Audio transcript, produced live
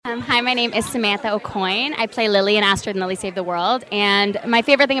Hi, my name is Samantha O'Coin. I play Lilly in Astrid and Lilly Save the World. And my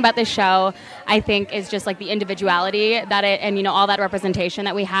favorite thing about this show, I think, is just like the individuality that it, and all that representation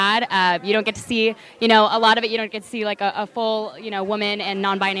that we had. You don't get to see, a lot of it. You don't get to see like a full, woman and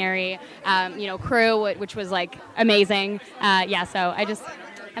non-binary, crew, which was like amazing. So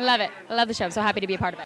I love it. I love the show. I'm so happy to be a part of it.